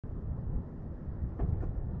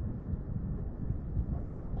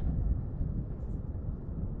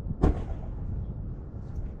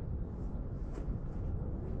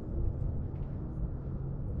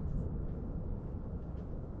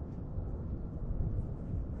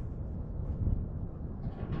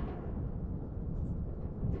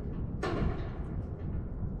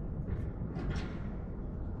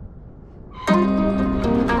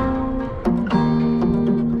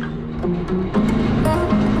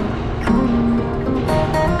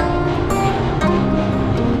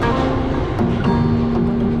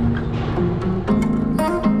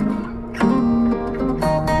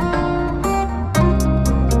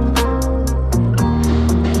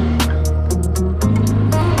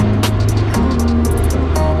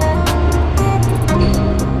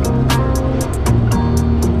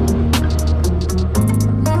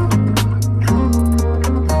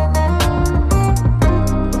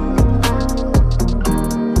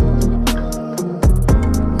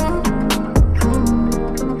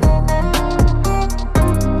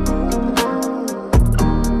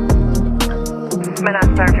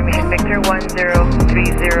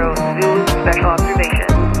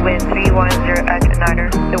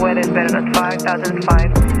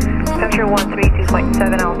2005. Temperature 132.7,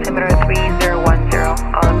 altimeter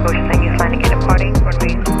 3010. All approaches and use landing and departing.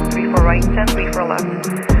 Runway 34 right, 10, 34 left.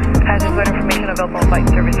 Passengers with information available on flight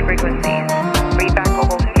service frequencies. Read back all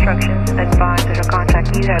those instructions. Advise that your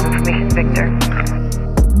contact you have information Victor.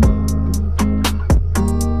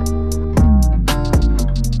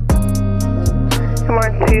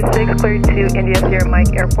 Tomorrow 26, cleared to India Sierra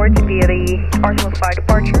Mike Airport via the ARSNL5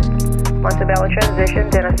 Departure. Montebello transition,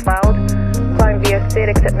 Dennis Cloud. Climb via state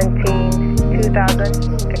except maintain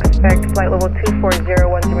 2000. Expect flight level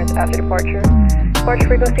 240 minutes after departure. Departure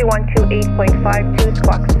frequency 128.52,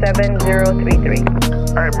 squawk 7033.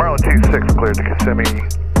 Alright, Marlin 26 cleared to Kissimmee.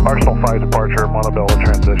 ARSNL5 Departure, Montebello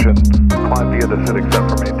transition. Climb via the state except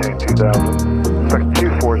for maintain 2000.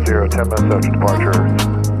 Expect 240, 10 minutes after departure.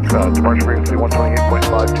 Departure frequency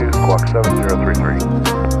 128.52, squawk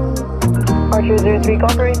 7033. Archer 03,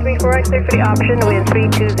 Golf 34 right, clear for the option, wind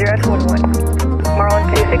 320 at 11. Marlin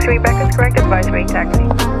 26, read back is correct, advise rate taxi.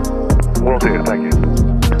 Will do, thank you.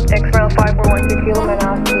 XRL 5412 Kilo,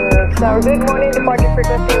 Manassas Tower, good morning, departure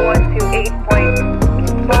frequency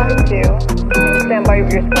 128.52, stand by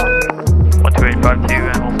your squawk.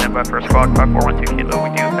 128.52 and we'll stand by for a squawk, 5412 Kilo,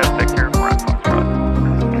 we do have Victor, we're at Foxtrot.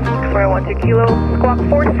 412 Kilo, squawk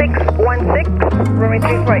 4616, runway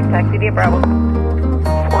 34 right, taxi via Bravo.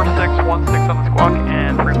 4616 on the squawk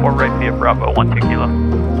and 34 right via Bravo, 12 Kilo.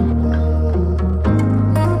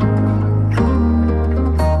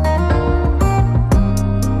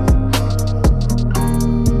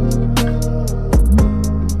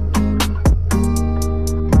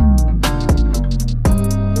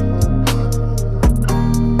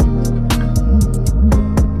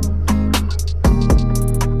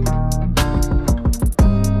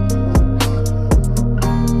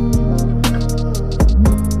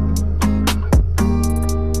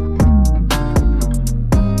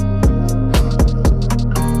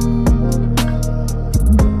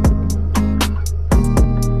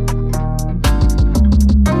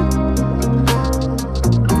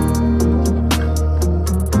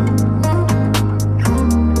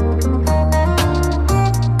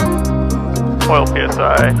 Oil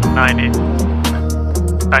PSI 90,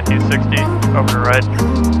 1960 over to right,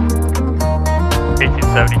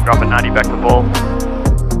 1870 drop at 90 back to full,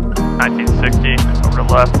 1960 over to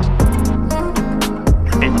left,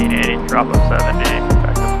 1880 drop up 70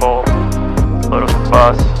 back to full, load up the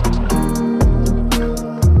bus,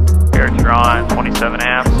 air drawn 27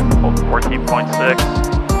 amps, hold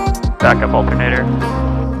 14.6, backup alternator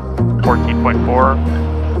 14.4,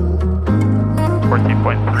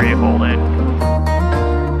 14.3 holding.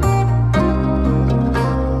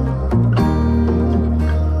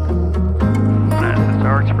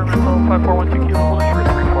 Experimental 5412 Kilo, holding for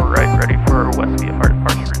 34 right, ready for West VFR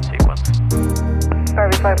departure in sequence.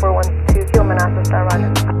 RV5412 Kilo, Manassas Tower,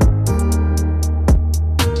 roger.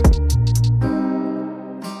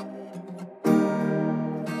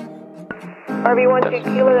 RV12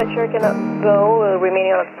 Kilo, that sure cannot go,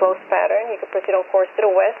 remaining on a close pattern. You can proceed on course to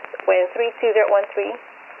the west, wind 32013,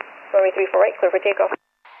 runway 34 right, clear for takeoff.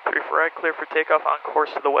 34 right, clear for takeoff, on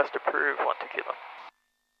course to the west, approved, 12 Kilo.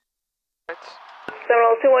 Right.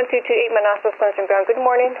 7021228 Manassas, Clemson ground. Good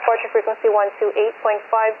morning. Departure frequency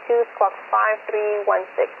 128.52, squawk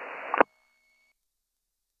 5316.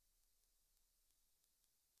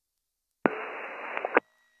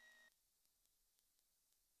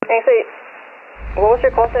 And you say, what was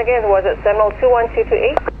your call sign again? Was it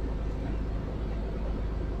 7021228?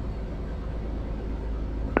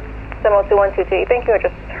 7021228. Thank you. I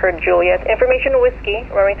just heard Juliet. Information Whiskey,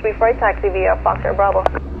 runway 34 taxi via Foxtrot Bravo.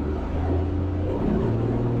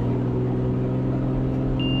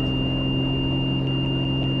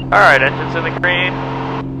 Alright, engines in the green,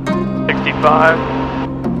 65.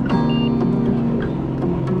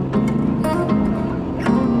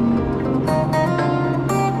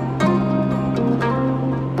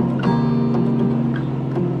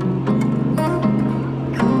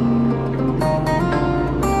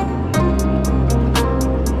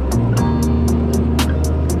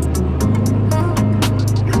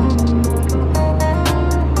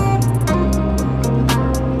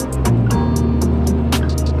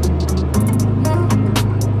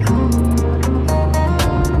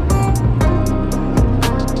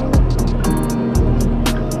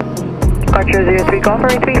 Archer 03 Golf,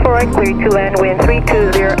 runway 34 right, clear to land, wind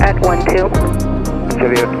 320 at 12.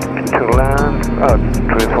 Juliet to land,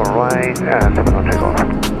 24 right, and on takeoff.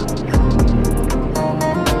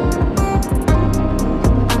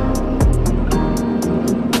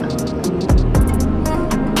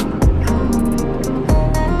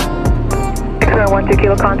 XR 12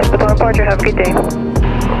 Kilo, contact before departure, have a good day.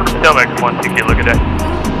 Tailback 1 2 kilo, good day.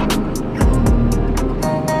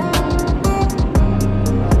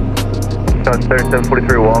 Scott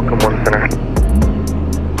 3743, welcome, 1 center.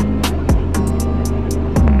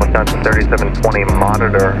 Wisconsin 3720,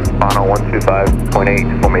 monitor, final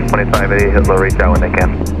 125.8, for me 2580, Hitler reach out when they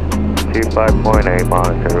can. 25.8,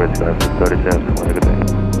 monitor, Wisconsin 3720, good day.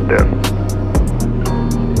 Yeah.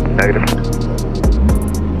 Negative.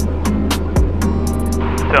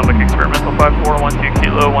 Tailback experimental 5412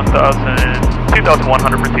 kilo,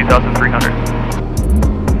 2,100 for 2,300.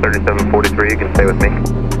 3743, you can stay with me.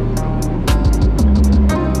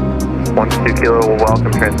 12 kilo,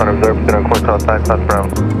 welcome, transponder observed, proceed on course outside, South Bravo.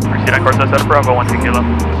 Proceed on course outside of Bravo, 12 kilo.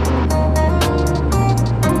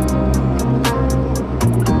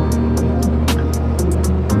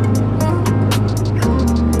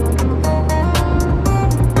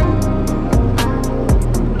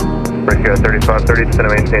 Ratio 3530, descend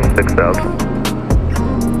to maintain 6,000.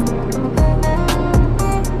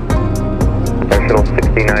 National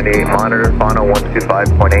 6098, monitor, final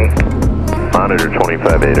 125.8. Monitor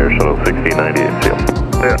 25.8, Air Shuttle 1698, see you.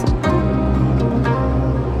 Yeah.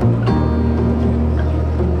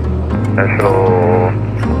 National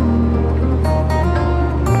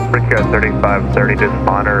Ratio 3530, just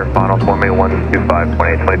monitor, final for me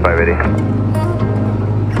 125.8, 2580.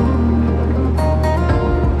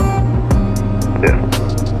 Yeah.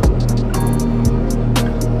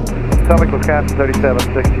 Atomic Wisconsin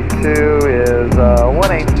 3762 is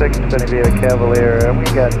 186, descending via Cavalier, and we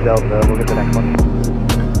got Delta. We'll get the next one.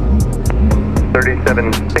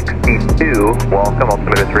 3762, welcome,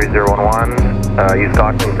 altimeter 3011. Use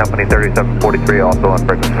caution, company 3743, also on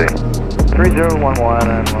frequency. 3011,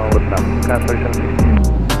 and we'll listen up. Wisconsin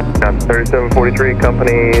 3762. 3743,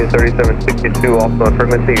 company 3762, also on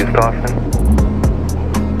frequency, use caution.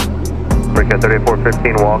 Frequency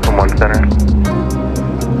 3415, welcome, 1 center.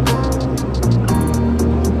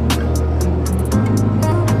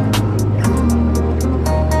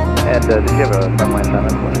 And did you have a sunlight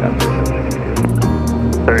assignment for Wisconsin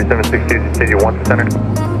 3762, continue 1 center.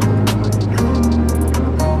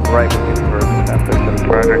 Right, for Wisconsin 3762.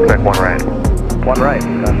 Roger, expect 1 right. 1 right,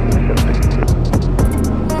 Wisconsin 3762.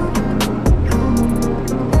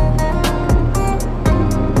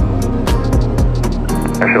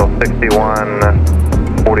 National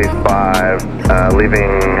 6145,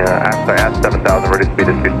 leaving after at 7,000, reduced speed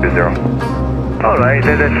is 220. Alright,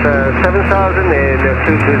 then it's 7,000 and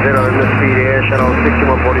 220 in the speed air, shuttle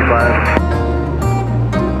 6145.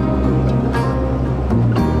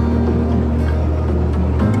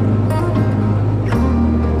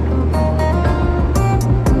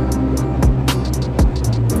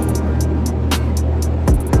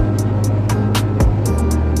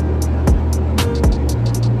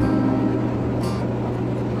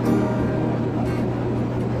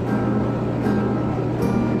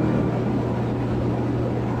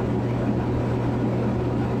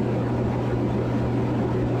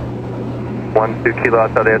 One 2 kilo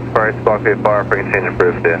outside the Aspire, squawk VFR, frequency change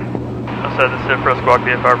approved, yeah. Outside the Cifra, squawk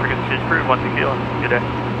VFR, frequency change approved, 1 2 kilo, good day.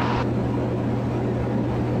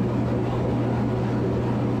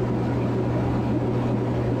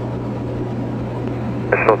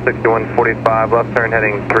 National 6145, left turn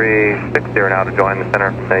heading 360 now to join the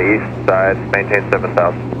center from the east side, maintain 7,000.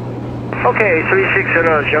 Okay,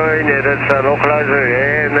 360 join, that's an localizer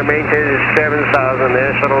and the maintain is 7,000,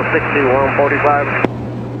 air shuttle 6145.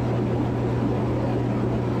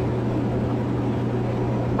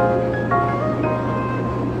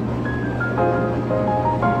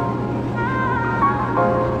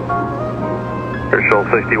 Airshell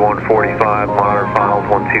 6145, monitor finals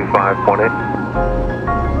 125.8.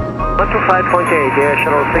 125.8, air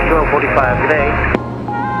shuttle 6145, good day.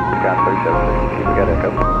 Wisconsin 3762, we got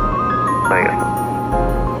echo. Thank you.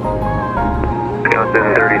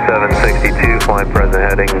 Wisconsin 3762, flying present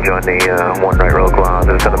heading, join the 1 right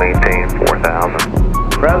localizer, set to maintain 4,000.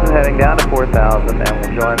 Present heading down to 4,000, and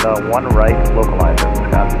we'll join the 1 right localizer,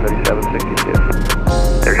 Wisconsin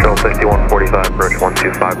 3762. Airshell 6145, approach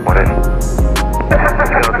 125.8.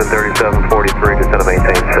 Wisconsin 3743, descend to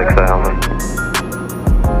maintain 6,000.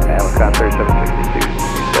 And Wisconsin 3762,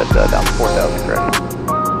 you said down to 4,000, correct?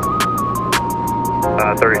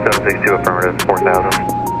 3762, affirmative, 4,000.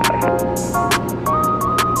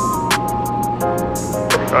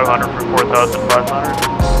 3,500 for 4,500.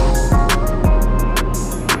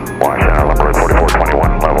 Washington, Leopard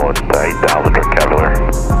 4421, level at 8,000 for Cavalier.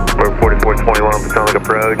 Leopard 4421, Potomac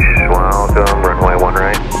approach, welcome, runway 1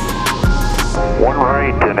 right. 1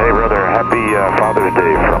 right, and hey brother, happy Father's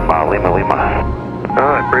Day from Lima Lima. Oh,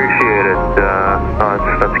 I appreciate it.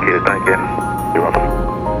 That's cute, thank you. You're welcome.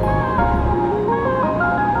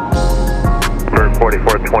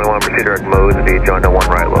 4421, proceed direct Mosby, join to 1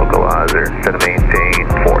 right localizer, send to maintain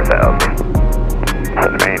 4000.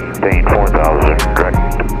 Send to maintain 4000, direct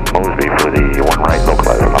Mosby for the 1 right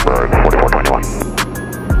localizer, number 4421.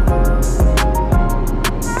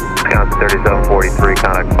 Wisconsin 3743,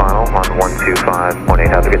 contact final on 125.8,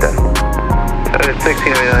 have a good day.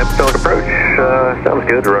 1699, Stone approach, sounds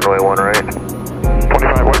good, runway 1 right.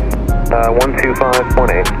 25 what?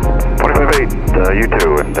 125.8. 25.8, you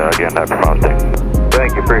too, and again, have a fast day.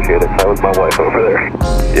 Thank you, appreciate it. That was my wife over there.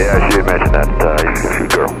 Yeah, she had mentioned that, you're a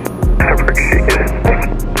sweet girl. I appreciate it.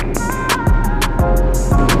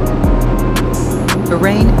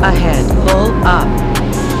 Terrain ahead, pull up.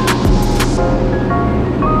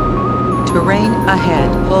 Terrain ahead,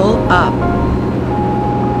 pull up.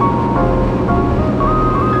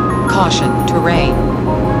 Caution, terrain.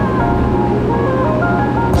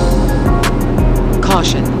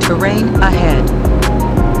 Caution, terrain ahead.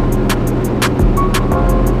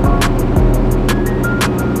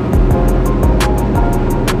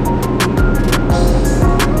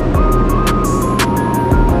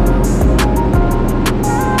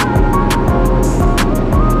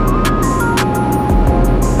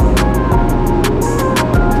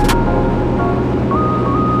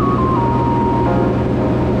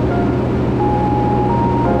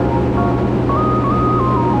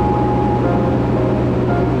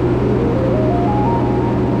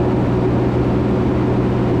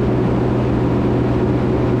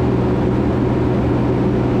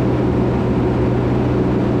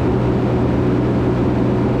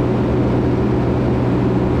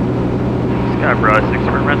 Bryce,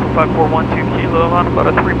 experimental 5412 kilo on about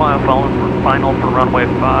a 3 mile final for runway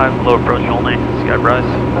 5, low approach only, Sky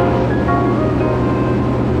Bryce.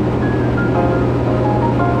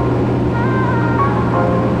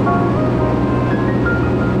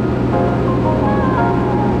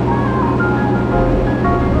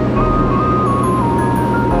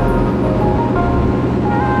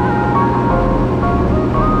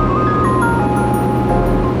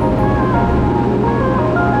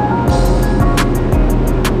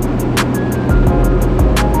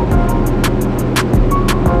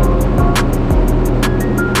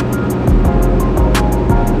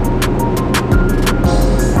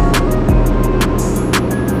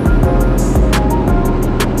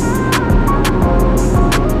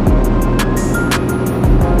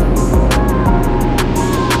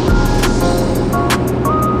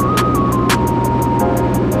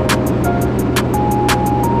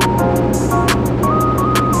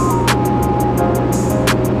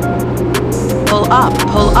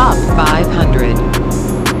 Pull up, 500.